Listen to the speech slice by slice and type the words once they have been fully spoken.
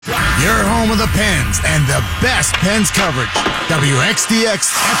Your home of the Pens and the best Pens coverage.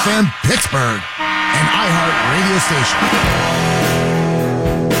 WXDX FM Pittsburgh, an iHeart radio station.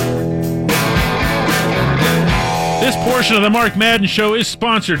 This portion of the Mark Madden Show is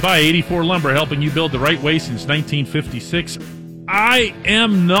sponsored by 84 Lumber, helping you build the right way since 1956. I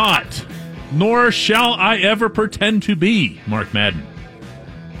am not, nor shall I ever pretend to be, Mark Madden.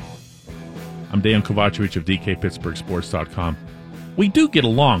 I'm Dan Kovacevic of DKPittsburghSports.com. We do get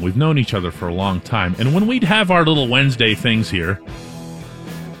along. We've known each other for a long time. And when we'd have our little Wednesday things here,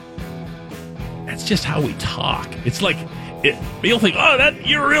 that's just how we talk. It's like, you'll think, oh, that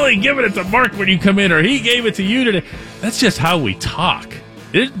you're really giving it to Mark when you come in, or he gave it to you today. That's just how we talk.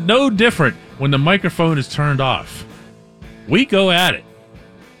 It's no different when the microphone is turned off. We go at it.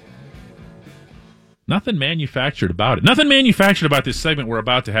 Nothing manufactured about it. Nothing manufactured about this segment we're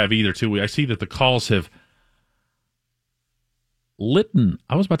about to have either, too. I see that the calls have litten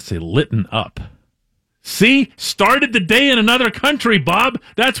up. See? Started the day in another country, Bob.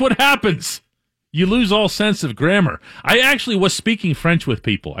 That's what happens. You lose all sense of grammar. I actually was speaking French with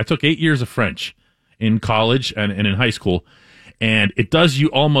people. I took 8 years of French in college and in high school, and it does you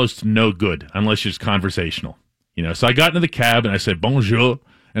almost no good unless it's conversational. You know, so I got into the cab and I said, bonjour.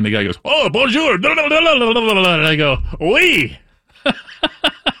 And the guy goes, oh, bonjour. And I go, oui.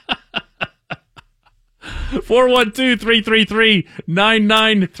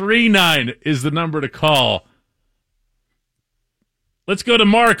 412-333-9939 is the number to call. Let's go to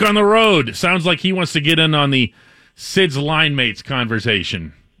Mark on the road. Sounds like he wants to get in on the Sid's line mates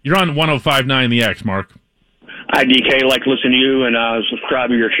conversation. You're on 105.9 The X, Mark. Hi, DK. Like listening to you and subscribe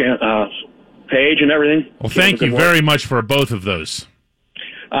to your page and everything. Well, thank you very much for both of those.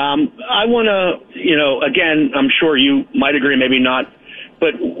 I want to, again, I'm sure you might agree, maybe not,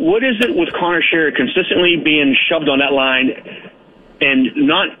 but what is it with Connor Sherry consistently being shoved on that line and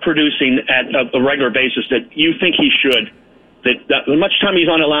not producing at a regular basis that you think he should? That much time he's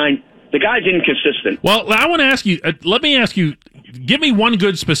on the line, the guy's inconsistent. Well, I want to ask you, let me ask you, give me one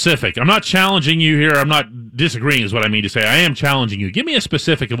good specific. I'm not challenging you here. I'm not disagreeing is what I mean to say. I am challenging you. Give me a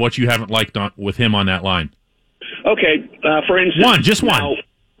specific of what you haven't liked with him on that line. Okay, for instance. Just one. Now,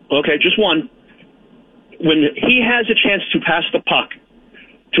 okay, just one. When he has a chance to pass the puck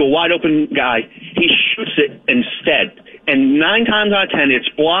to a wide-open guy, he shoots it instead. And 9 times out of 10, it's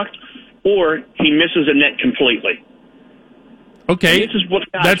blocked or he misses a net completely. Okay, and this is what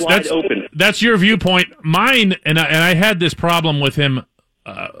that's wide open. That's your viewpoint. Mine, and I had this problem with him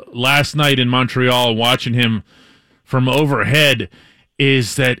last night in Montreal, watching him from overhead,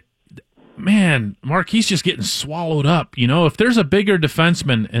 is that, man, Mark, he's just getting swallowed up. You know, if there's a bigger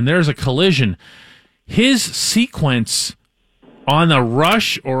defenseman and there's a collision, his sequence on a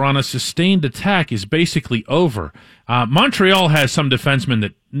rush or on a sustained attack is basically over. Montreal has some defensemen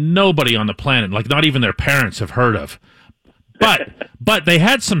that nobody on the planet, like not even their parents, have heard of. But they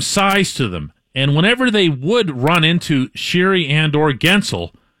had some size to them, and whenever they would run into Sheary and or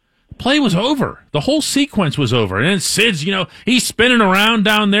Gensel, play was over. The whole sequence was over. And then Sid's, he's spinning around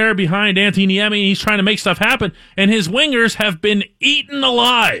down there behind Antti Niemi. He's trying to make stuff happen, and his wingers have been eaten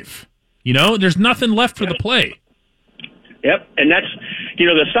alive. There's nothing left for the play. Yep, and that's,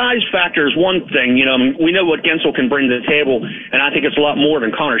 the size factor is one thing. We know what Gensel can bring to the table, and I think it's a lot more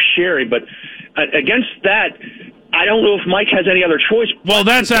than Connor Sherry. But against that, I don't know if Mike has any other choice. Well,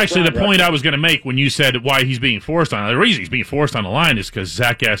 that's actually the point I was going to make when you said why he's being forced on. The reason he's being forced on the line is because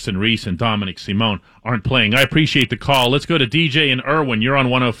Zach Aston Reese and Dominic Simone aren't playing. I appreciate the call. Let's go to DJ and Irwin. You're on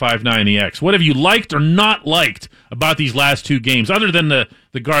 105.9 The X. What have you liked or not liked about these last two games, other than the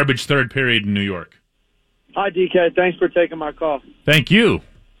garbage third period in New York? Hi, DK. Thanks for taking my call. Thank you.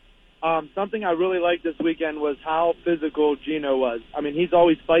 Something I really liked this weekend was how physical Gino was. I mean, he's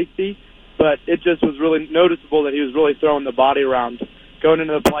always feisty, but it just was really noticeable that he was really throwing the body around. Going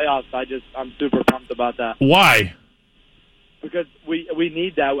into the playoffs, I'm super pumped about that. Why? Because we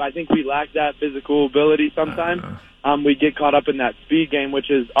need that. I think we lack that physical ability sometimes. We get caught up in that speed game, which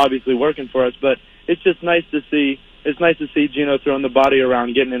is obviously working for us, but it's just nice to see. It's nice to see Gino throwing the body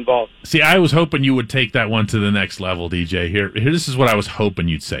around, getting involved. See, I was hoping you would take that one to the next level, DJ. Here, this is what I was hoping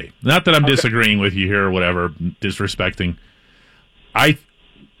you'd say. Not that I'm disagreeing with you here or whatever, disrespecting. I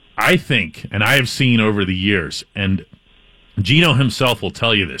think, and I have seen over the years, and Gino himself will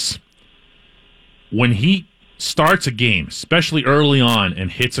tell you this, when he starts a game, especially early on,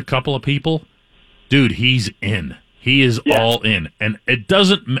 and hits a couple of people, dude, he's in. He is all in. And it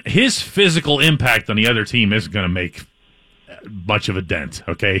doesn't, his physical impact on the other team isn't going to make much of a dent,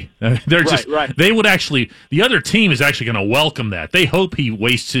 okay? They're just, they would actually, the other team is actually going to welcome that. They hope he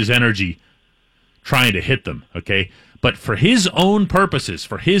wastes his energy trying to hit them, okay? But for his own purposes,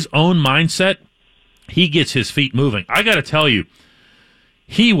 for his own mindset, he gets his feet moving. I got to tell you,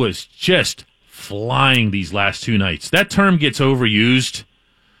 he was just flying these last 2 nights. That term gets overused.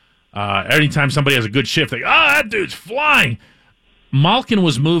 Anytime somebody has a good shift, they that dude's flying. Malkin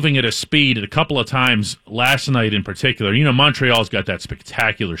was moving at a speed at a couple of times last night in particular. You know, Montreal's got that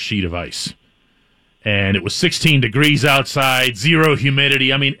spectacular sheet of ice. And it was 16 degrees outside, 0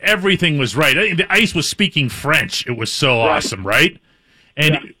 humidity. I mean, everything was right. The ice was speaking French. It was so awesome, right?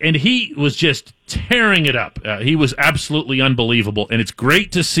 And he was just tearing it up. He was absolutely unbelievable. And it's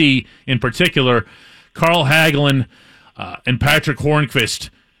great to see, in particular, Carl Hagelin and Patrick Hornqvist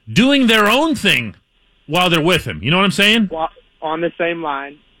doing their own thing while they're with him. You know what I'm saying? Well, on the same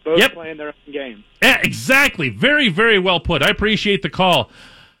line, both playing their own game. Yeah, exactly. Very, very well put. I appreciate the call.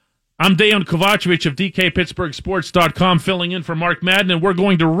 I'm Dejan Kovacevic of DKPittsburghSports.com filling in for Mark Madden, and we're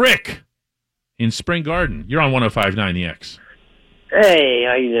going to Rick in Spring Garden. You're on 105.9 The X. Hey,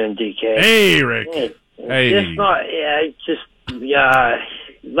 how you doing, DK? Hey, Rick. Hey.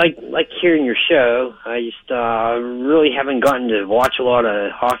 Like hearing your show. I just really haven't gotten to watch a lot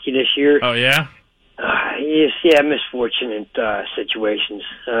of hockey this year. Oh, yeah? Misfortunate situations.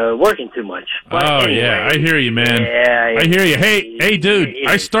 Working too much. But anyway, yeah, I hear you, man. Yeah, I hear you. Hey, dude,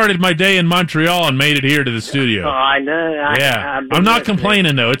 I started my day in Montreal and made it here to the studio. Oh, I know. I'm not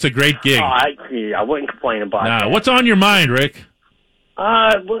complaining, though. It's a great gig. I wouldn't complain about that. What's on your mind, Rick?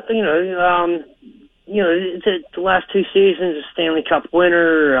 The last 2 seasons, a Stanley Cup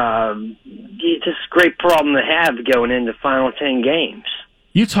winner, it's just a great problem to have going into final 10 games.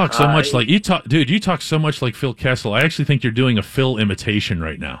 You talk so much like you talk so much like Phil Kessel. I actually think you're doing a Phil imitation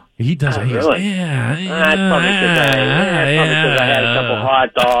right now. He does it. Really? That's probably because I had a couple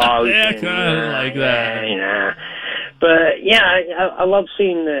hot dogs. Yeah, kind of like that. But I love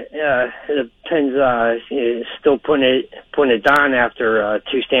seeing the Pens still putting it down after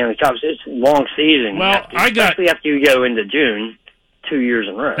 2 Stanley Cups. It's a long season. Well, especially after you go into June, 2 years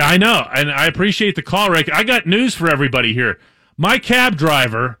in a row. I know, and I appreciate the call, Rick. I got news for everybody here. My cab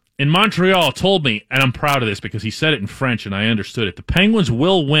driver in Montreal told me, and I'm proud of this because he said it in French and I understood it, the Penguins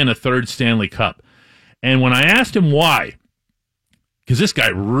will win a 3rd Stanley Cup. And when I asked him why, because this guy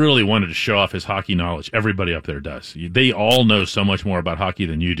really wanted to show off his hockey knowledge. Everybody up there does. They all know so much more about hockey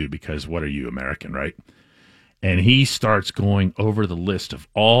than you do because what are you, American, right? And he starts going over the list of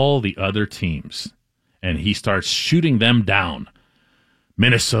all the other teams, and he starts shooting them down.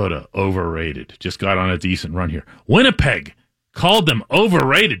 Minnesota, overrated. Just got on a decent run here. Winnipeg, called them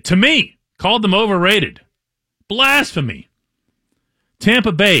overrated. To me, called them overrated. Blasphemy.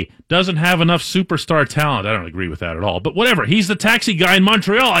 Tampa Bay doesn't have enough superstar talent. I don't agree with that at all. But whatever. He's the taxi guy in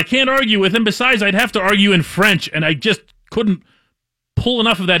Montreal. I can't argue with him. Besides, I'd have to argue in French, and I just couldn't pull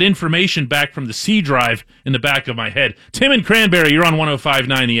enough of that information back from the C drive in the back of my head. Tim and Cranberry, you're on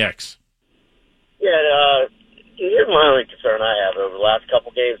 105.9 The X. Yeah, here's my only concern I have over the last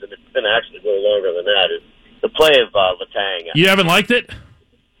couple games, and it's been actually a little longer than that, is the play of Letang. You haven't liked it?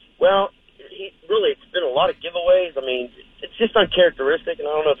 Well, it's been a lot of giveaways. I mean, it's just uncharacteristic, and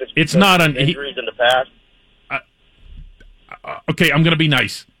I don't know if it's not injuries in the past. Okay, I'm going to be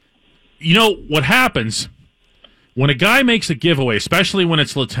nice. You know what happens when a guy makes a giveaway, especially when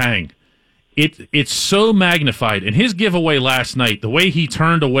it's Letang, it's so magnified. And his giveaway last night, the way he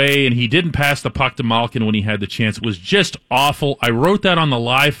turned away and he didn't pass the puck to Malkin when he had the chance, was just awful. I wrote that on the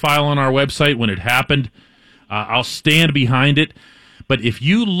live file on our website when it happened. I'll stand behind it. But if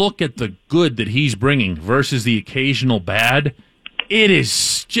you look at the good that he's bringing versus the occasional bad, it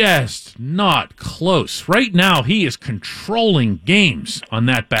is just not close. Right now, he is controlling games on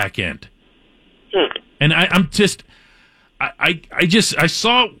that back end. And I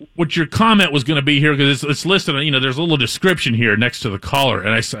saw what your comment was going to be here because it's listed on, there's a little description here next to the caller. And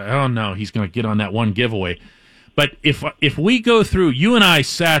I said, oh no, he's going to get on that one giveaway. But if we go through, you and I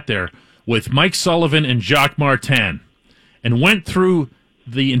sat there with Mike Sullivan and Jacques Martin and went through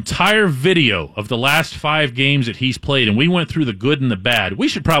the entire video of the last 5 games that he's played, and we went through the good and the bad. We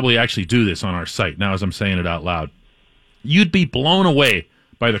should probably actually do this on our site now as I'm saying it out loud. You'd be blown away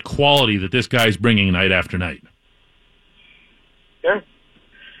by the quality that this guy's bringing night after night. Yeah.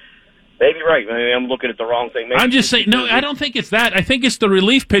 Maybe right. Maybe I'm looking at the wrong thing. Maybe I'm just saying, no, I don't think it's that. I think it's the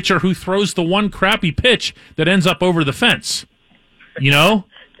relief pitcher who throws the one crappy pitch that ends up over the fence.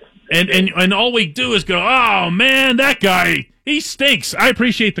 And all we do is go, oh, man, that guy, he stinks. I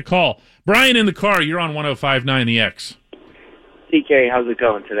appreciate the call. Brian in the car, you're on 105.9 The X. DK, how's it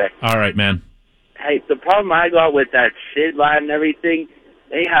going today? All right, man. Hey, the problem I got with that Sid line and everything,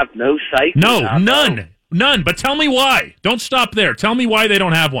 they have no psych. No, none. But tell me why. Don't stop there. Tell me why they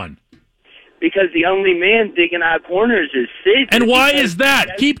don't have one. because the only man digging out corners is Sid. And why is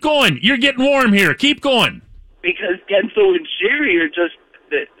that? Keep going. You're getting warm here. Keep going. Because Gensel and Sherry are just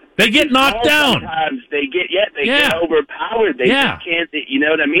they get knocked down. Sometimes they get overpowered. They just can't. You know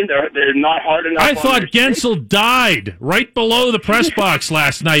what I mean? They're not hard enough. I thought Gensel died right below the press box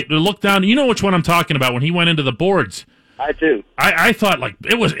last night. Look down. You know which one I'm talking about when he went into the boards. I do. I thought like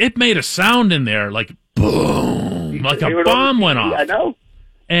it made a sound in there like boom, like a bomb went off. I know.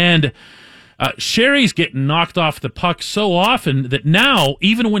 And Sherry's getting knocked off the puck so often that now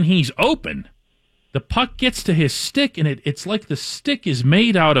even when he's open, the puck gets to his stick, and it's like the stick is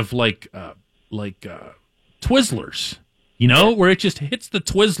made out of like Twizzlers, you know, where it just hits the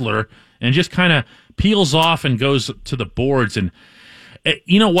Twizzler and just kind of peels off and goes to the boards. And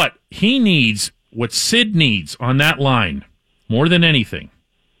you know what? What Sid needs on that line more than anything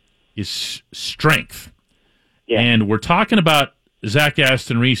is strength. Yeah. And we're talking about Zach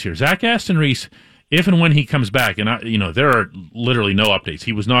Aston Reese here. Zach Aston Reese, if and when he comes back, and there are literally no updates.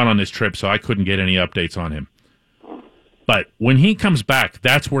 He was not on this trip, so I couldn't get any updates on him. But when he comes back,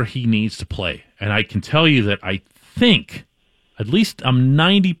 that's where he needs to play. And I can tell you that I think, at least I'm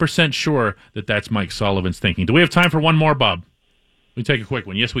 90% sure that that's Mike Sullivan's thinking. Do we have time for one more, Bob? We take a quick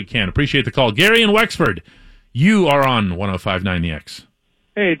one. Yes, we can. Appreciate the call. Gary in Wexford, you are on 105.9 The X.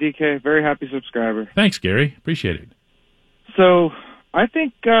 Hey, DK. Very happy subscriber. Thanks, Gary. Appreciate it. So I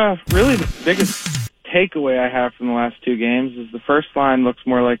think really the biggest takeaway I have from the last two games is the first line looks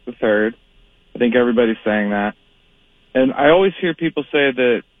more like the third. I think everybody's saying that. And I always hear people say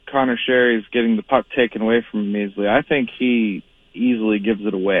that Connor Sherry's getting the puck taken away from him easily. I think he easily gives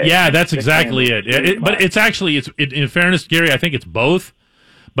it away. Yeah, that's exactly it. But it's actually, in fairness, Gary, I think it's both.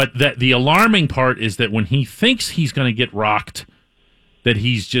 But the alarming part is that when he thinks he's going to get rocked, that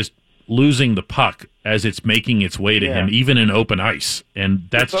he's just losing the puck as it's making its way to him, even in open ice. And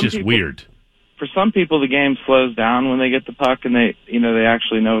that's just weird. For some people, the game slows down when they get the puck and they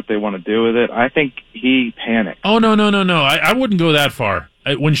actually know what they want to do with it. I think he panicked. Oh, no. I wouldn't go that far.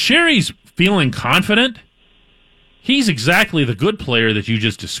 When Sherry's feeling confident, he's exactly the good player that you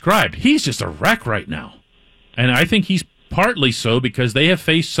just described. He's just a wreck right now. And I think he's partly so because they have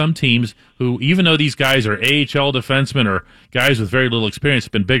faced some teams who, even though these guys are AHL defensemen or guys with very little experience,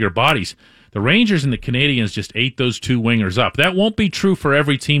 have been bigger bodies. The Rangers and the Canadiens just ate those two wingers up. That won't be true for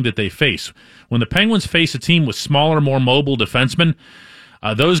every team that they face. When the Penguins face a team with smaller, more mobile defensemen,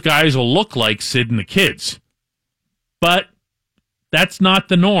 those guys will look like Sid and the kids. But that's not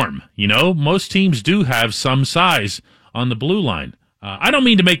the norm. You know, most teams do have some size on the blue line. I don't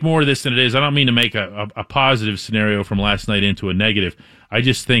mean to make more of this than it is. I don't mean to make a positive scenario from last night into a negative. I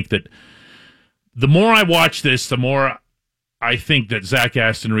just think that the more I watch this, the more I think that Zach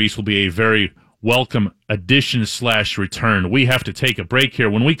Aston Reese will be a very welcome addition/return. We have to take a break here.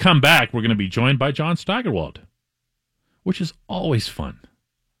 When we come back, we're going to be joined by John Steigerwald, which is always fun.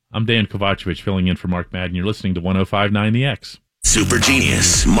 I'm Dan Kovacevic filling in for Mark Madden. You're listening to 105.9 The X. Super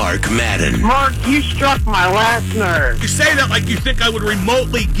genius, Mark Madden. Mark, you struck my last nerve. You say that like you think I would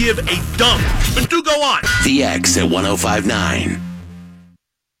remotely give a dump. But do go on. The X at 105.9.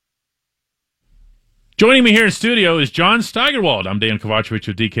 Joining me here in studio is John Steigerwald. I'm Dan Kovacevic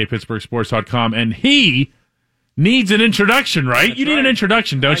of DKPittsburghSports.com, and he needs an introduction, right? That's you need right. an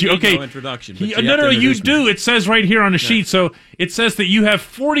introduction, don't you? Okay. No introduction. No, you do. It says right here on the sheet. So it says that you have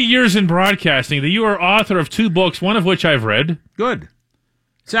 40 years in broadcasting, that you are author of 2 books, one of which I've read. Good.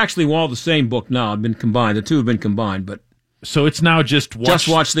 It's actually all the same book now. Been combined. The two have been combined, but so it's now just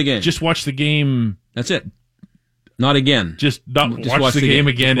watch the game. Just watch the game. That's it. Not again. Just watch the game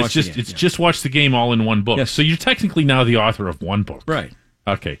again. Just watch the game all in one book. Yes. So you're technically now the author of one book. Right.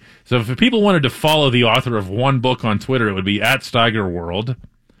 Okay. So if people wanted to follow the author of one book on Twitter, it would be @SteigerWorld.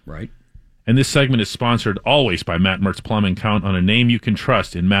 Right. And this segment is sponsored always by Matt Mertz Plumbing. Count on a name you can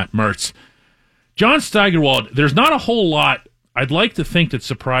trust in Matt Mertz. John Steigerwald, there's not a whole lot I'd like to think that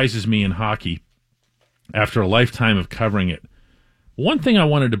surprises me in hockey after a lifetime of covering it. One thing I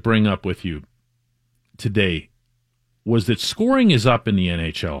wanted to bring up with you today was that scoring is up in the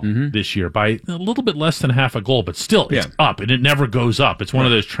NHL this year by a little bit less than half a goal, but still it's up, and it never goes up. It's one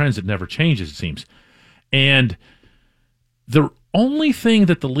of those trends that never changes, it seems. And the only thing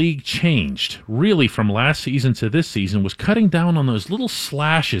that the league changed, really, from last season to this season was cutting down on those little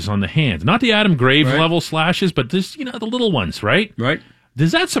slashes on the hands. Not the Adam Graves level slashes, but this, the little ones, right? Right.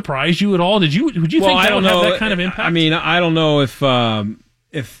 Does that surprise you at all? Would you think that would have that kind of impact? I mean, I don't know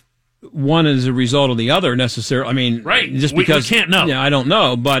if one is a result of the other necessarily. I mean, just because we can't know. Yeah, I don't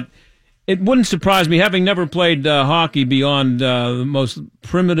know, but it wouldn't surprise me, having never played hockey beyond the most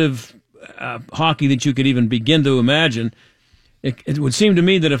primitive hockey that you could even begin to imagine. it would seem to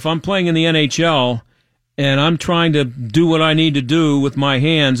me that if I'm playing in the NHL and I'm trying to do what I need to do with my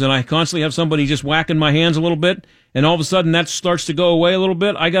hands, and I constantly have somebody just whacking my hands a little bit, and all of a sudden that starts to go away a little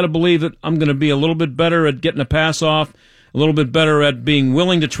bit, I got to believe that I'm going to be a little bit better at getting a pass off, a little bit better at being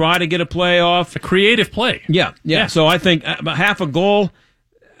willing to try to get a play off. A creative play. Yeah. So I think about half a goal,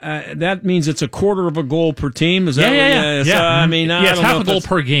 that means it's a quarter of a goal per team. Is that Yeah. I mean, it's half a goal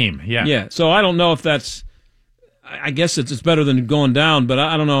per game. Yeah. Yeah. So I don't know if that's. I guess it's better than going down, but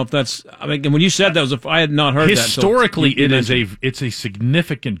I don't know if that's. I mean, when you said that, I had not heard historically, that. Historically, it's a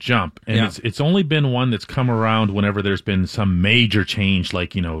significant jump, and it's only been one that's come around whenever there's been some major change,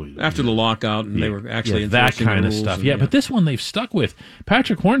 like after the lockout, and they were actually that kind of stuff. But this one they've stuck with.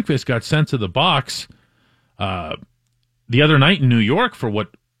 Patrick Hornqvist got sent to the box the other night in New York for what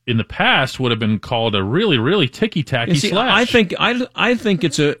in the past would have been called a really, really ticky-tacky slash. I think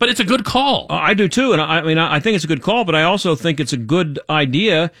it's a... But it's a good call. I do, too. And I think it's a good call, but I also think it's a good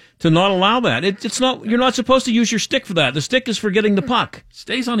idea to not allow that. It's not... You're not supposed to use your stick for that. The stick is for getting the puck.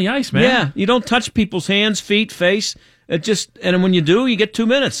 Stays on the ice, man. Yeah. You don't touch people's hands, feet, face. And when you do, you get 2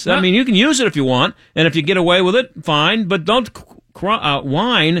 minutes. I mean, you can use it if you want, and if you get away with it, fine, but don't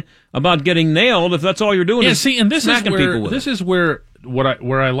whine about getting nailed if that's all you're doing is smacking people with it. This is where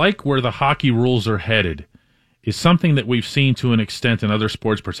I like where the hockey rules are headed is something that we've seen to an extent in other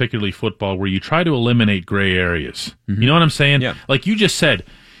sports, particularly football, where you try to eliminate gray areas. Mm-hmm. You know what I'm saying? Yeah. Like you just said,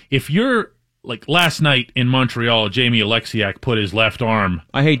 if you're like last night in Montreal, Jamie Alexiak put his left arm.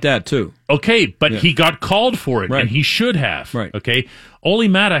 I hate that too. Okay, but he got called for it, and he should have. Right. Okay, Ole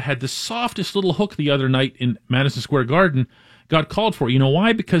Mata had the softest little hook the other night in Madison Square Garden. Got called for it. You know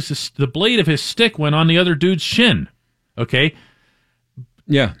why? Because the blade of his stick went on the other dude's shin. Okay.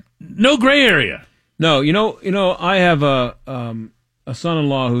 Yeah. No gray area. No, I have a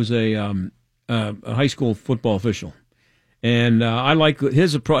son-in-law who's a high school football official, and I like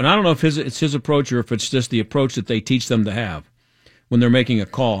his approach. And I don't know if it's his approach or if it's just the approach that they teach them to have when they're making a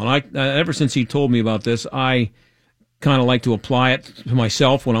call. And I ever since he told me about this, I kind of like to apply it to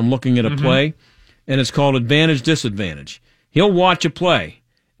myself when I'm looking at a play, and it's called advantage disadvantage. He'll watch a play.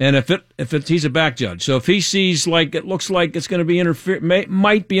 And if he's a back judge, so if he sees it looks like it's going to be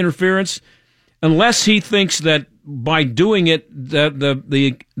might be interference, unless he thinks that by doing it,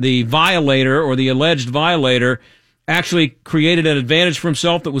 the violator or the alleged violator actually created an advantage for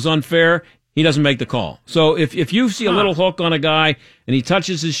himself that was unfair, he doesn't make the call. So if you see a little hook on a guy and he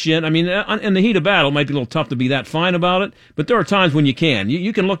touches his shin, I mean, in the heat of battle, it might be a little tough to be that fine about it, but there are times when you can.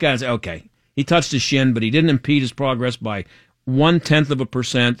 You can look at it and say, okay, he touched his shin, but he didn't impede his progress by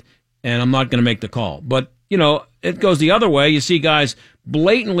 0.1%, and I'm not going to make the call. But, it goes the other way. You see guys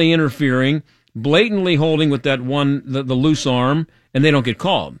blatantly interfering, blatantly holding with that the loose arm, and they don't get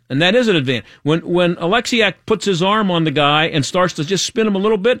called. And that is an advantage. When Alexiak puts his arm on the guy and starts to just spin him a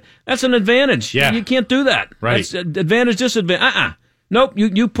little bit, that's an advantage. Yeah. You can't do that. Right. That's advantage, disadvantage. Nope,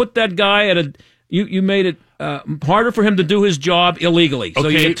 you put that guy at you made it harder for him to do his job illegally, so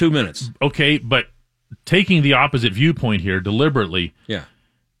you get 2 minutes. Okay, but taking the opposite viewpoint here deliberately,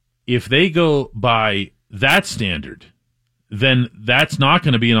 if they go by that standard, then that's not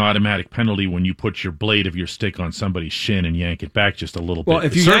going to be an automatic penalty when you put your blade of your stick on somebody's shin and yank it back just a little bit. Well,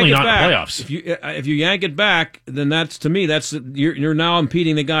 if you certainly yank it not back, in the playoffs. If you yank it back, then that's you're now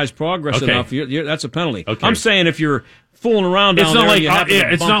impeding the guy's progress enough. That's a penalty. Okay. I'm saying if you're fooling around down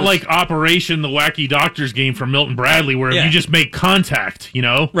there, it's not like Operation the Wacky Doctors game from Milton Bradley where you just make contact,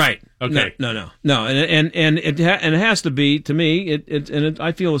 Right. Okay. No. And it has to be, to me,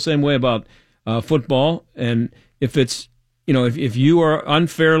 I feel the same way about football. And if it's, if you are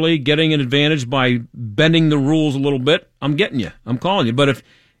unfairly getting an advantage by bending the rules a little bit, I'm getting you. I'm calling you. But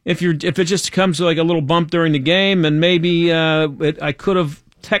if it just comes to like a little bump during the game, and maybe I could have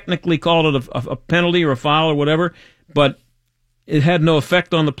technically called it a penalty or a foul or whatever, but it had no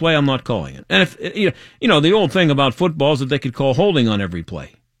effect on the play, I'm not calling it. And if the old thing about football is that they could call holding on every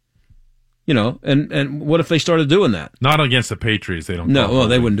play. And what if they started doing that? Not against the Patriots. They don't. No, well,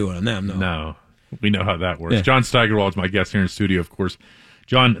 they wouldn't do it on them. No. We know how that works. Yeah. John Steigerwald's my guest here in studio, of course.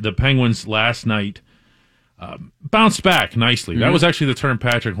 John, the Penguins last night bounced back nicely. That was actually the term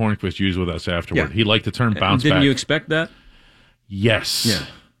Patrick Hornqvist used with us afterward. Yeah. He liked the term bounce back. Didn't you expect that? Yes. Yeah.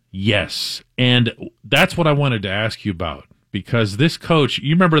 Yes. And that's what I wanted to ask you about. Because this coach,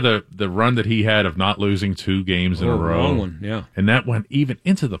 you remember the run that he had of not losing 2 games in a row? Long one, yeah. And that went even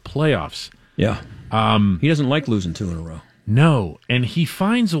into the playoffs. Yeah. He doesn't like losing 2 in a row. No. And he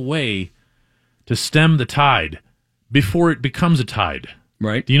finds a way to stem the tide before it becomes a tide.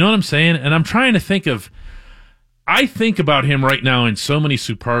 Right. Do you know what I'm saying? And I'm trying to I think about him right now in so many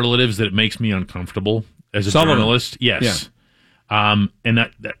superlatives that it makes me uncomfortable as a journalist. Yes.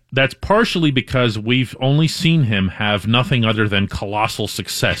 And that's partially because we've only seen him have nothing other than colossal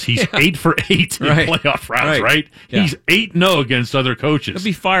success. He's 8 for 8 in playoff rounds, right? Yeah. He's 8-0 against other coaches.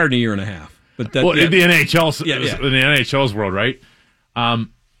 He'll be fired in a year and a half. But that, in the NHL's world, right?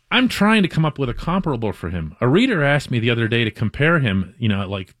 I'm trying to come up with a comparable for him. A reader asked me the other day to compare him,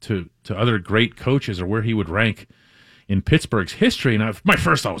 like to other great coaches or where he would rank in Pittsburgh's history. And my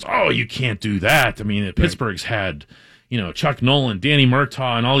first thought was, you can't do that. I mean, Pittsburgh's had, Chuck Nolan, Danny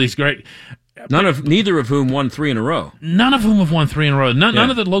Murtaugh, and all these great. Neither of whom won 3 in a row. None of whom have won 3 in a row. None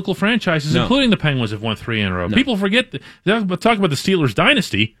of the local franchises, including the Penguins, have won 3 in a row. No. People forget. Talk about the Steelers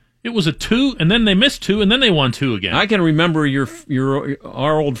dynasty. It was a 2, and then they missed 2, and then they won 2 again. I can remember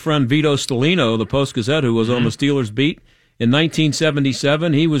our old friend Vito Stellino, the Post-Gazette, who was on the Steelers beat in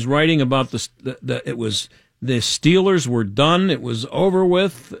 1977. He was writing about the Steelers were done. It was over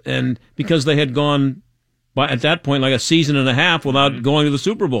with, and because they had gone at that point like a season and a half without going to the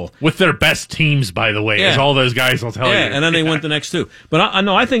Super Bowl with their best teams, by the way, as all those guys will tell you. And then they went the next 2. But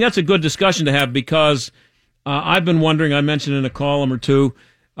I think that's a good discussion to have because I've been wondering. I mentioned in a column or two.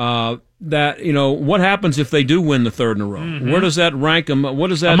 That what happens if they do win the 3rd in a row? Mm-hmm. Where does that rank them?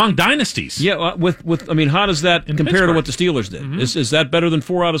 What is that among dynasties? Yeah, how does that compare to what the Steelers did? Mm-hmm. Is that better than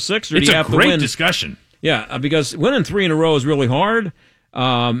 4 out of 6? Or it's do you have to win? It's a great discussion. Yeah, because winning 3 in a row is really hard,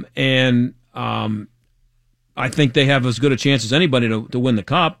 and I think they have as good a chance as anybody to win the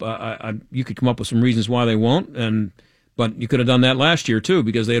Cup. You could come up with some reasons why they won't, but you could have done that last year too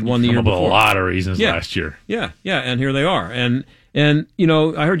because they had won the year before. A lot of reasons last year. Yeah, and here they are, and I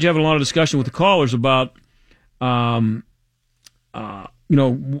heard you having a lot of discussion with the callers about, why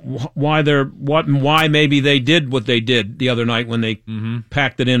maybe they did what they did the other night when they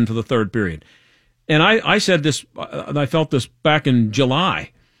packed it in for the 3rd period. And I said this, I felt this back in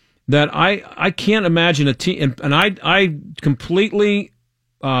July, that I can't imagine a team, and I completely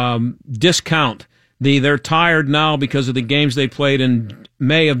discount they're tired now because of the games they played in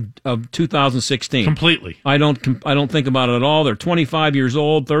May of 2016. Completely. I don't think about it at all. They're 25 years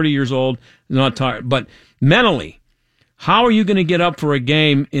old, 30 years old, not tired. But mentally, how are you going to get up for a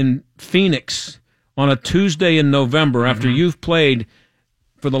game in Phoenix on a Tuesday in November after you've played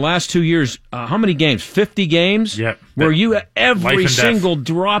for the last 2 years, how many games? 50 games? Yep. Where every single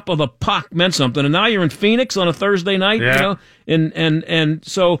drop of the puck meant something. And now you're in Phoenix on a Thursday night, and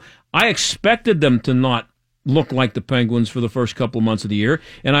so I expected them to not look like the Penguins for the first couple of months of the year,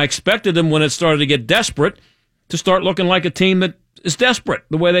 and I expected them when it started to get desperate to start looking like a team that is desperate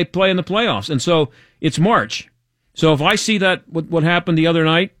the way they play in the playoffs. And so it's March. So if I see that what happened the other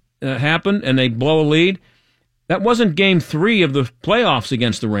night happen and they blow a lead, that wasn't Game 3 of the playoffs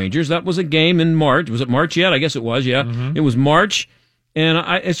against the Rangers. That was a game in March. Was it March yet? I guess it was. Yeah, It was March, and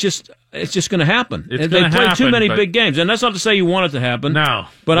it's just going to happen. They played too many big games, and that's not to say you want it to happen. No,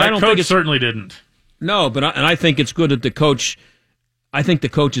 but I don't think it certainly didn't. No, but I think it's good that the coach. I think the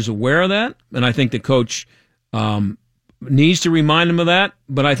coach is aware of that, and I think the coach needs to remind them of that.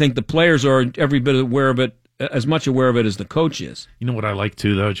 But I think the players are every bit aware of it, as much aware of it as the coach is. You know what I like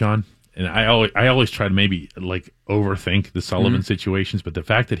too, though, John, and I always try to maybe overthink the Sullivan situations, but the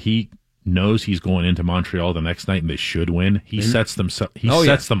fact that he knows he's going into Montreal the next night and they should win, he sets them.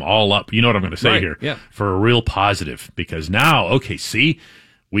 Sets them all up. You know what I'm going to say here for a real positive, because now, see,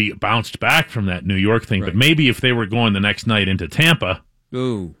 we bounced back from that New York thing, but maybe if they were going the next night into Tampa,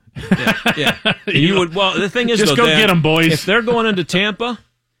 ooh, yeah. you would. Well, the thing is, just go get them, boys. If they're going into Tampa,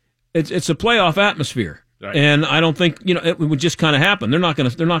 it's a playoff atmosphere. Right. And I don't think it would just kind of happen. They're not going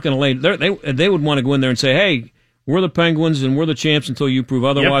to lay. They would want to go in there and say, "Hey, we're the Penguins and we're the champs until you prove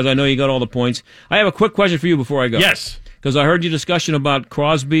otherwise." I know you got all the points. I have a quick question for you before I go. Yes, because I heard your discussion about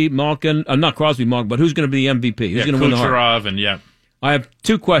Crosby, Malkin, not Crosby, Malkin, but who's going to be the MVP? Who's going to win the Hart? And I have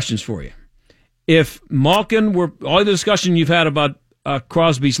 2 questions for you. If Malkin were all the discussion you've had about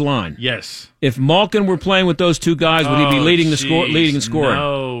Crosby's line, yes. If Malkin were playing with those 2 guys, would he be leading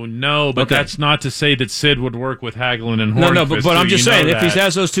scoring? No, but that's not to say that Sid would work with Hagelin and Hornqvist. No, but I'm just saying, if he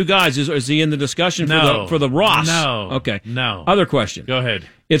has those 2 guys, is he in the discussion for the Ross? No. Okay. No. Other question. Go ahead.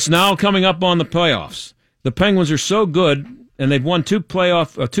 It's now coming up on the playoffs. The Penguins are so good, and they've won 2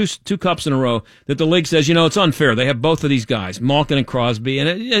 cups in a row, that the league says, it's unfair. They have both of these guys, Malkin and Crosby,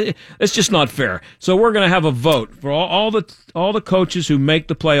 and it's just not fair. So we're going to have a vote for all the coaches who make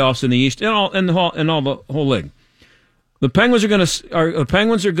the playoffs in the East and all the whole league. The Penguins are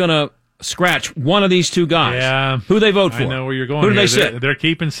going to scratch one of these 2 guys. Yeah. Who they vote for? I know where you're going. Who do they sit? They're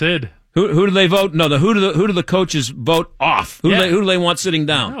keeping Sid. Who do they vote? No, who do the coaches vote off? Who do they want sitting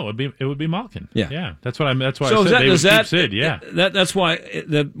down? No, it would be Malkin. Yeah. That's why I said they would keep Sid. Yeah, that's why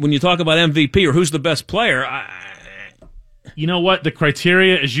when you talk about MVP or who's the best player, You know what? The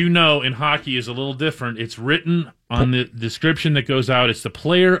criteria, as you know, in hockey is a little different. It's written on the description that goes out. It's the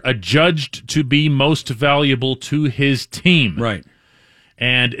player adjudged to be most valuable to his team. Right.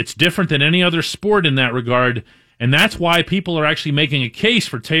 And it's different than any other sport in that regard. And that's why people are actually making a case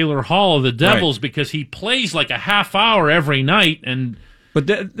for Taylor Hall of the Devils, because he plays like a half hour every night. But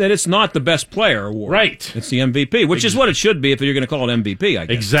that it's not the best player award. Right. It's the MVP, which is what it should be if you're going to call it MVP, I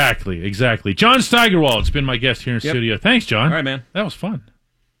guess. Exactly. John Steigerwald's been my guest here in studio. Thanks, John. All right, man. That was fun.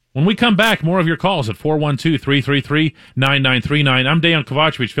 When we come back, more of your calls at 412-333-9939. I'm Dejan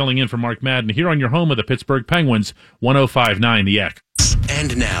Kovacevic filling in for Mark Madden here on your home of the Pittsburgh Penguins, 105.9 The X.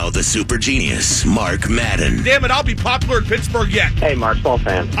 And now the super genius, Mark Madden. Damn it, I'll be popular in Pittsburgh yet. Hey, Mark, small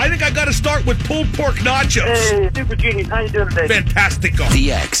fan. I think I got to start with pulled pork nachos. Hey, super genius, how you doing today? The Fantastico.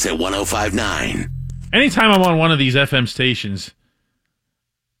 X at 105.9. Anytime I'm on one of these FM stations,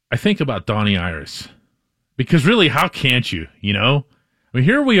 I think about Donnie Iris. Because really, how can't you, you know? I mean,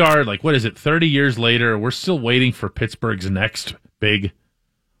 here we are, 30 years later, we're still waiting for Pittsburgh's next big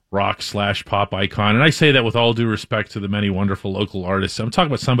rock/pop icon. And I say that with all due respect to the many wonderful local artists. I'm talking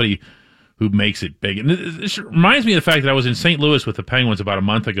about somebody who makes it big. And this reminds me of the fact that I was in St. Louis with the Penguins about a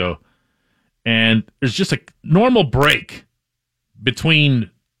month ago, and there's just a normal break between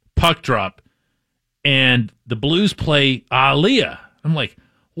puck drop and the Blues play Aaliyah. I'm like,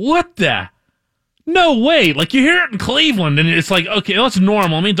 what the? No way. You hear it in Cleveland, and it's like, okay, that's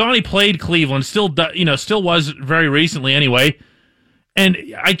normal. I mean, Donnie played Cleveland, still was very recently anyway. And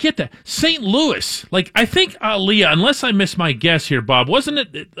I get that. St. Louis, I think Aaliyah, unless I miss my guess here, Bob, wasn't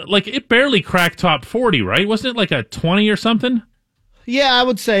it, it barely cracked top 40, right? Wasn't it a 20 or something? Yeah, I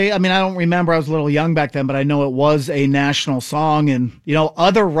would say, I don't remember, I was a little young back then, but I know it was a national song. And,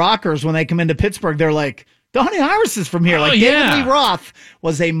 other rockers, when they come into Pittsburgh, they're like, Donnie Iris is from here. David Lee Roth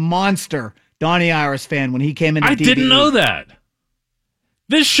was a monster Donnie Iris fan when he came into DBE. I didn't know that.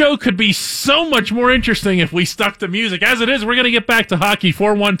 This show could be so much more interesting if we stuck to music. As it is, we're going to get back to hockey.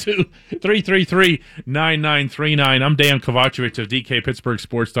 412-333-9939. I'm Dejan Kovacevic of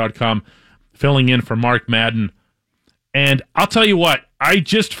DKPittsburghSports.com, filling in for Mark Madden. And I'll tell you what, I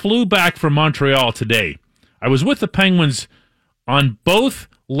just flew back from Montreal today. I was with the Penguins on both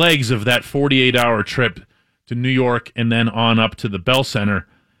legs of that 48-hour trip to New York and then on up to the Bell Center.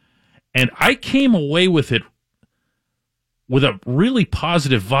 And I came away with it with a really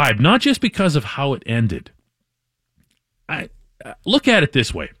positive vibe, not just because of how it ended. I look at it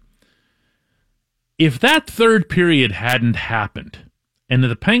this way. If that third period hadn't happened, and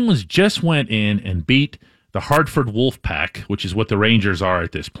the Penguins just went in and beat the Hartford Wolfpack, which is what the Rangers are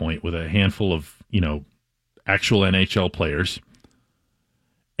at this point, with a handful of, actual NHL players,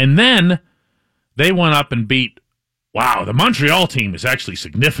 and then they went up and beat, the Montreal team is actually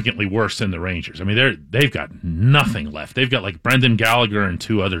significantly worse than the Rangers. I mean, they've got nothing left. They've got Brendan Gallagher and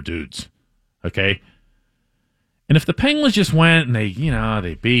two other dudes. Okay? And if the Penguins just went and they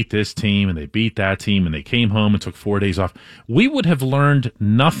beat this team and they beat that team and they came home and took 4 days off, we would have learned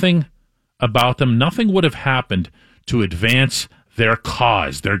nothing about them. Nothing would have happened to advance their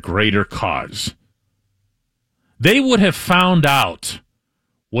cause, their greater cause. They would have found out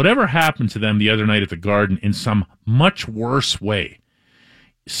whatever happened to them the other night at the Garden in some much worse way.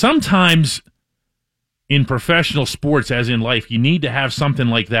 Sometimes in professional sports, as in life, you need to have something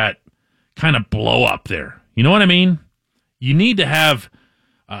like that kind of blow up there. You know what I mean? You need to have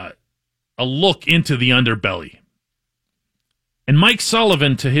a look into the underbelly. And Mike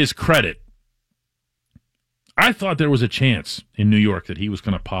Sullivan, to his credit, I thought there was a chance in New York that he was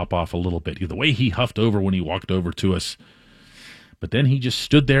going to pop off a little bit. The way he huffed over when he walked over to us. But then he just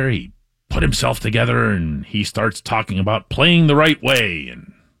stood there, he put himself together, and he starts talking about playing the right way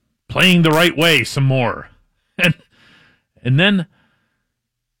and playing the right way some more. And then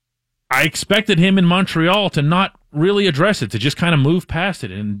I expected him in Montreal to not really address it, to just kind of move past it.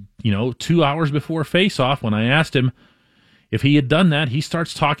 And, 2 hours before face-off, when I asked him if he had done that, he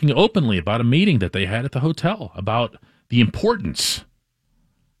starts talking openly about a meeting that they had at the hotel, about the importance,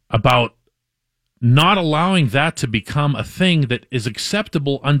 about not allowing that to become a thing that is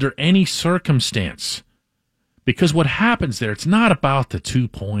acceptable under any circumstance. Because what happens there, it's not about the 2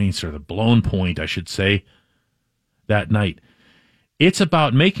 points, or the blown point, I should say, that night. It's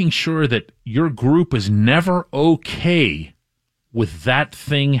about making sure that your group is never okay with that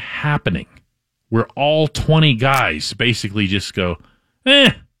thing happening, where all 20 guys basically just go,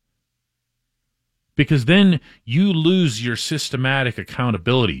 because then you lose your systematic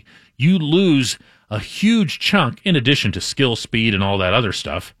accountability. You lose a huge chunk, in addition to skill, speed, and all that other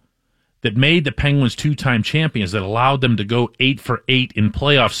stuff, that made the Penguins two-time champions, that allowed them to go 8 for 8 in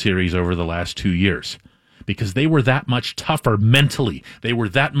playoff series over the last 2 years. because they were that much tougher mentally. They were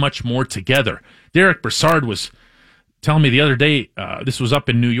that much more together. Derek Brassard was telling me the other day, this was up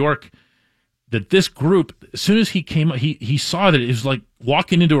in New York, that this group, as soon as he came, he saw that it was like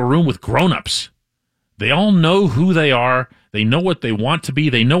walking into a room with grown-ups. They all know who they are. They know what they want to be.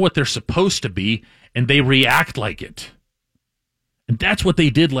 They know what they're supposed to be, and they react like it. And that's what they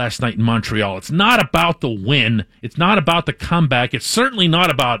did last night in Montreal. It's not about the win. It's not about the comeback. It's certainly not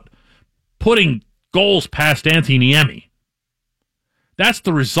about putting goals past Anthony Niemi. That's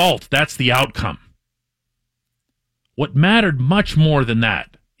the result. That's the outcome. What mattered much more than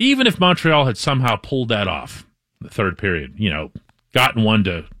that, even if Montreal had somehow pulled that off in the third period, gotten one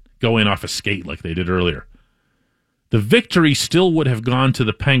to go in off a skate like they did earlier, the victory still would have gone to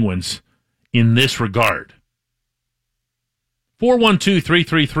the Penguins in this regard.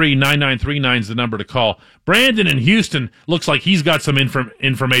 412-333-9939 is the number to call. Brandon in Houston looks like he's got some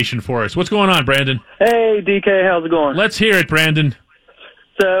information for us. What's going on, Brandon? Hey, DK, how's it going? Let's hear it, Brandon.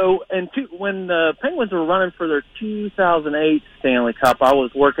 So, when the Penguins were running for their 2008 Stanley Cup, I was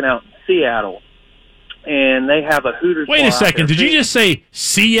working out in Seattle, and they have a Hooters Wait bar a second. out there. Did you just say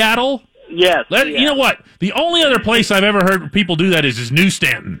Seattle? Yes. You know what? The only other place I've ever heard people do that is New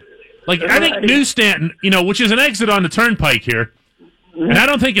Stanton. Like, I think New Stanton, which is an exit on the turnpike here, and I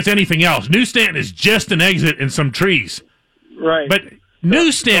don't think it's anything else. New Stanton is just an exit in some trees. Right. But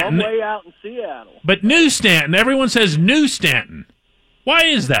New Stanton... I'm way out in Seattle. But New Stanton, everyone says New Stanton. Why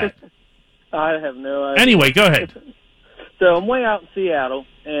is that? I have no idea. Anyway, go ahead. So I'm way out in Seattle,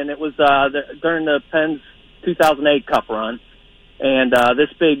 and it was during the Pens 2008 Cup run. And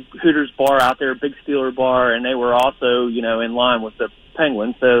this big Hooters bar out there, big Steeler bar, and they were also, in line with the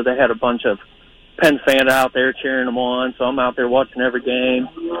Penguins. So they had a bunch of Pens fans out there cheering them on. So I'm out there watching every game.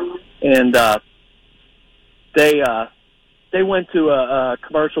 And they went to a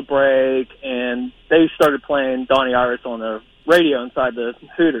commercial break, and they started playing Donnie Iris on the radio inside the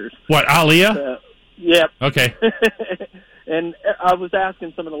Hooters. What, Aaliyah? Yep. Okay. And I was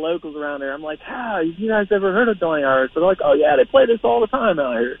asking some of the locals around there, I'm like, have you guys ever heard of Donnie Iris? They're like, oh, yeah, they play this all the time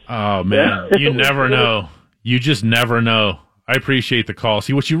out here. Oh, man. You never know. You just never know. I appreciate the call.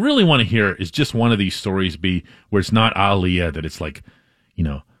 See, what you really want to hear is just one of these stories be where it's not Aaliyah, that it's like,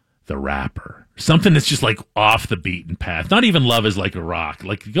 the rapper. Something that's just like off the beaten path. Not even Love Is Like a Rock.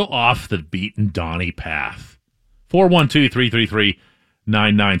 Like, go off the beaten Donnie path.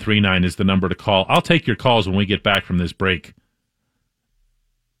 412-333-9939 is the number to call. I'll take your calls when we get back from this break.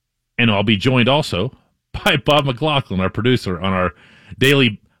 And I'll be joined also by Bob McLaughlin, our producer, on our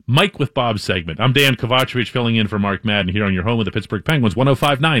daily Mike with Bob segment. I'm Dan Kovacevic filling in for Mark Madden here on your home with the Pittsburgh Penguins,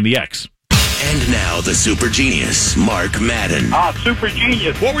 105.9 The X. And now the super genius, Mark Madden. Super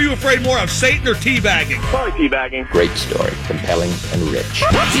genius. What were you afraid more of, Satan or teabagging? Probably teabagging. Great story, compelling and rich.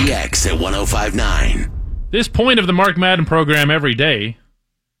 The X at 105.9. This point of the Mark Madden program every day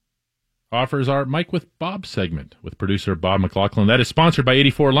offers our Mike with Bob segment with producer Bob McLaughlin. That is sponsored by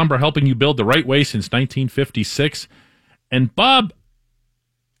 84 Lumber, helping you build the right way since 1956. And Bob,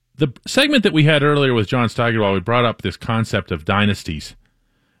 the segment that we had earlier with John Steigerwald, we brought up this concept of dynasties.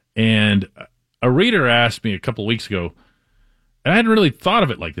 And a reader asked me a couple of weeks ago, and I hadn't really thought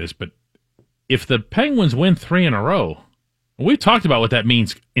of it like this, but if the Penguins win 3 in a row, we've talked about what that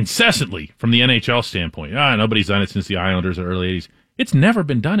means incessantly from the NHL standpoint. Nobody's done it since the Islanders or early 80s. It's never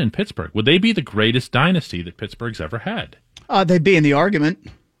been done in Pittsburgh. Would they be the greatest dynasty that Pittsburgh's ever had? They'd be in the argument.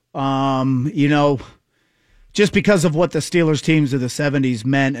 Just because of what the Steelers teams of the 70s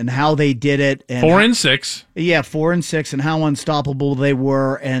meant and how they did it. And 4-6. Yeah, 4-6, and how unstoppable they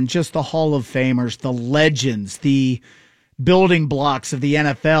were, and just the Hall of Famers, the legends, the building blocks of the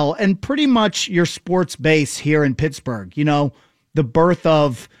NFL, and pretty much your sports base here in Pittsburgh. The birth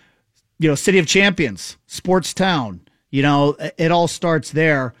of, City of Champions, sports town. It all starts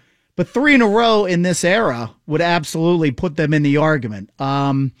there. But 3 in a row in this era would absolutely put them in the argument.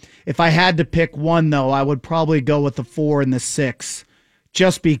 If I had to pick one, though, I would probably go with the 4 and the 6,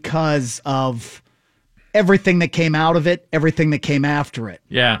 just because of everything that came out of it, everything that came after it.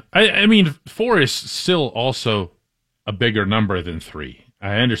 Yeah, I mean, 4 is still also a bigger number than 3.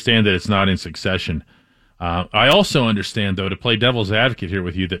 I understand that it's not in succession. I also understand, though, to play devil's advocate here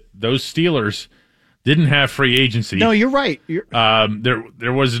with you, that those Steelers didn't have free agency. No, you're right.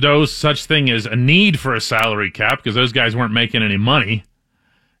 There was no such thing as a need for a salary cap because those guys weren't making any money.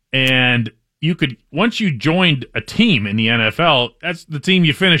 And you could, once you joined a team in the NFL, that's the team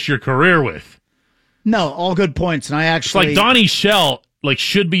you finish your career with. No, all good points. And I actually, it's like Donnie Shell,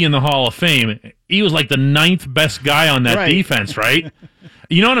 should be in the Hall of Fame. He was like the 9th best guy on that defense, right?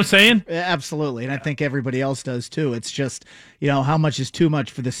 You know what I'm saying? Absolutely, and I think everybody else does too. It's just, how much is too much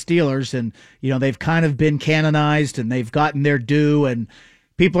for the Steelers, and they've kind of been canonized and they've gotten their due, and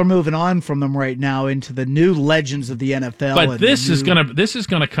people are moving on from them right now into the new legends of the NFL. But this is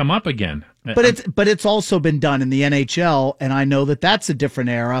gonna come up again. But it's also been done in the NHL, and I know that's a different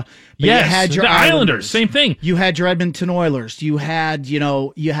era. But yes, you had your the Islanders, same thing. You had your Edmonton Oilers. You had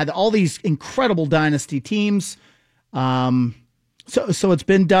all these incredible dynasty teams. So it's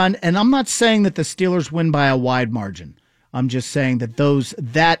been done, and I'm not saying that the Steelers win by a wide margin. I'm just saying that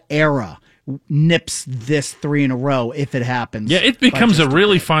that era nips this 3 in a row if it happens. Yeah, it becomes a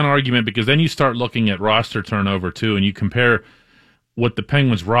really fun argument because then you start looking at roster turnover too, and you compare what the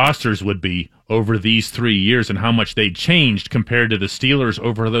Penguins' rosters would be over these 3 years and how much they'd changed compared to the Steelers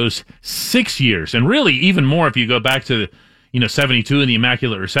over those 6 years, and really even more if you go back to 72 and the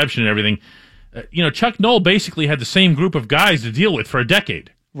Immaculate Reception and everything. Chuck Noll basically had the same group of guys to deal with for a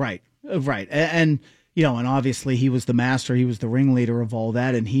decade. Right. And obviously he was the master, he was the ringleader of all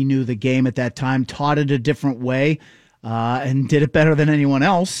that, and he knew the game at that time, taught it a different way, and did it better than anyone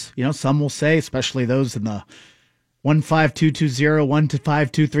else. Some will say, especially those in the 15220,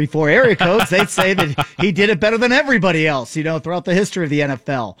 15234 area codes, they'd say that he did it better than everybody else, throughout the history of the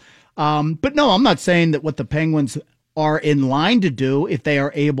NFL. But no, I'm not saying that what the Penguins are in line to do, if they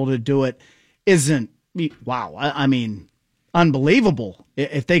are able to do it, isn't, wow, I mean, unbelievable.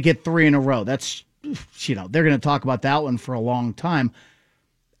 If they get 3 in a row, that's, they're going to talk about that one for a long time.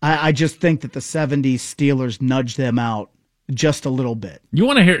 I just think that the 70s Steelers nudged them out just a little bit. You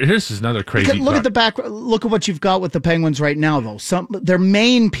want to hear, this is another crazy Look at the back, look at what you've got with the Penguins right now, though. Their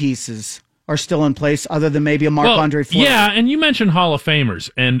main pieces are still in place, other than maybe a Marc-Andre Fleury. Yeah, and you mentioned Hall of Famers,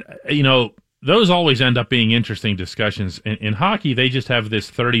 and, those always end up being interesting discussions. In hockey, they just have this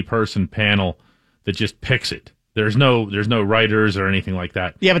 30-person panel that just picks it. There's no writers or anything like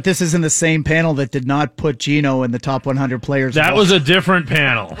that. Yeah, but this isn't the same panel that did not put Geno in the top 100 players. That was a different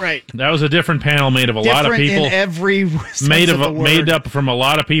panel. Right. That was a different panel made of a lot of people. In every sense made up from a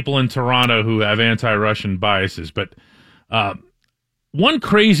lot of people in Toronto who have anti-Russian biases. But one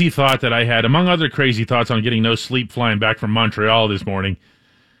crazy thought that I had, among other crazy thoughts on getting no sleep flying back from Montreal this morning,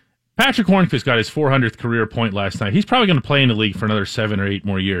 Patrick Hornqvist got his 400th career point last night. He's probably going to play in the league for another 7 or 8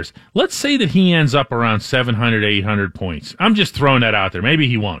 more years. Let's say that he ends up around 700, 800 points. I'm just throwing that out there. Maybe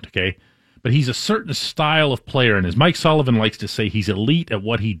he won't, okay? But he's a certain style of player, and as Mike Sullivan likes to say, he's elite at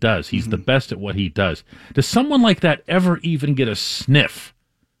what he does. He's the best at what he does. Does someone like that ever even get a sniff?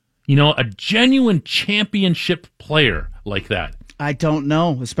 A genuine championship player like that? I don't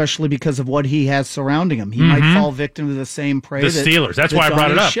know, especially because of what he has surrounding him. He might fall victim to the same prey. The Steelers. That's why I brought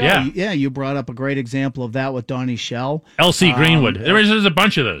it up. Yeah, you brought up a great example of that with Donnie Shell. L.C. Greenwood. There's a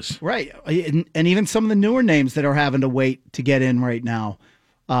bunch of those. Right, and even some of the newer names that are having to wait to get in right now.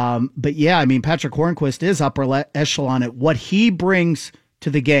 But yeah, I mean, Patrick Hornqvist is upper echelon at what he brings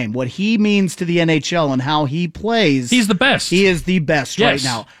to the game, what he means to the NHL, and how he plays. He's the best. He is the best right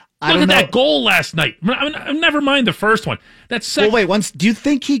now. Look at that goal last night. Never mind the first one. Well, wait. Do you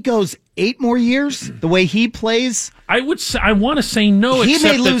think he goes 8 more years the way he plays? I want to say no. He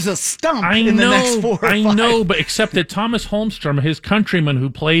may lose a stump in the next 4 or 5. I know, but except that Thomas Holmstrom, his countryman who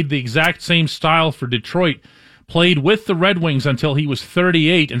played the exact same style for Detroit, played with the Red Wings until he was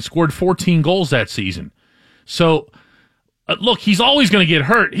 38 and scored 14 goals that season. So, look, he's always going to get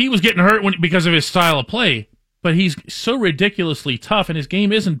hurt. He was getting hurt because of his style of play. But he's so ridiculously tough, and his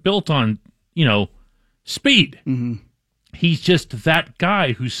game isn't built on, speed. Mm-hmm. He's just that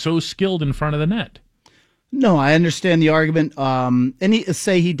guy who's so skilled in front of the net. No, I understand the argument. And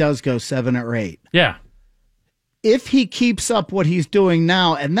say he does go 7 or 8. Yeah. If he keeps up what he's doing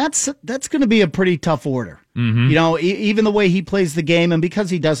now, and that's going to be a pretty tough order. Mm-hmm. Even the way he plays the game, and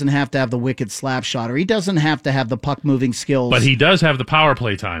because he doesn't have to have the wicked slap shot, or he doesn't have to have the puck moving skills. But he does have the power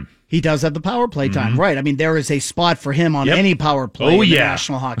play time. He does have the power play time, right? I mean, there is a spot for him on any power play in the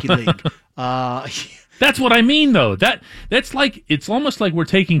National Hockey League. That's what I mean, though. That's like, it's almost like we're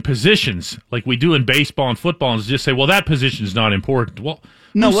taking positions like we do in baseball and football, and just say, well, that position's not important. Well,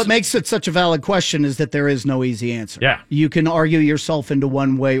 no, what makes it such a valid question is that there is no easy answer. Yeah, you can argue yourself into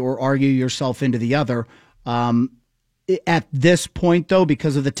one way or argue yourself into the other. At this point, though,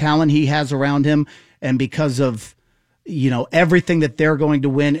 because of the talent he has around him, and because of everything that they're going to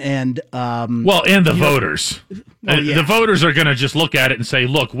win, and the voters. The voters are going to just look at it and say,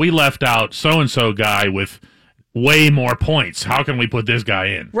 look, we left out so-and-so guy with way more points. How can we put this guy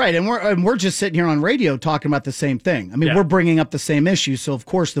in? Right, and we're just sitting here on radio talking about the same thing. I mean, we're bringing up the same issue, so of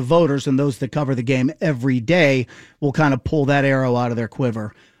course the voters and those that cover the game every day will kind of pull that arrow out of their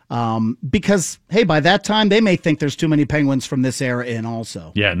quiver. Because, hey, by that time, they may think there's too many Penguins from this era in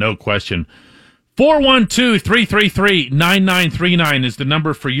also. Yeah, no question. 412-333-9939 is the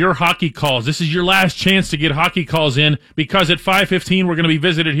number for your hockey calls. This is your last chance to get hockey calls in, because at 5:15 we're going to be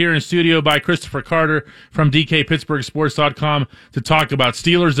visited here in studio by Christopher Carter from DKPittsburghSports.com to talk about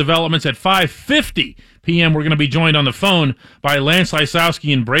Steelers developments. At 5:50 p.m. we're going to be joined on the phone by Lance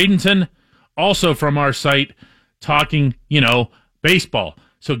Lysowski in Bradenton, also from our site, talking, baseball.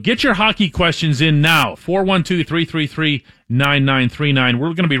 So get your hockey questions in now, 412-333-9939.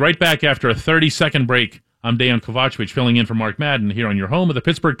 We're going to be right back after a 30-second break. I'm Dejan Kovacevic filling in for Mark Madden here on your home of the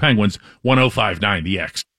Pittsburgh Penguins, 105.9 The X.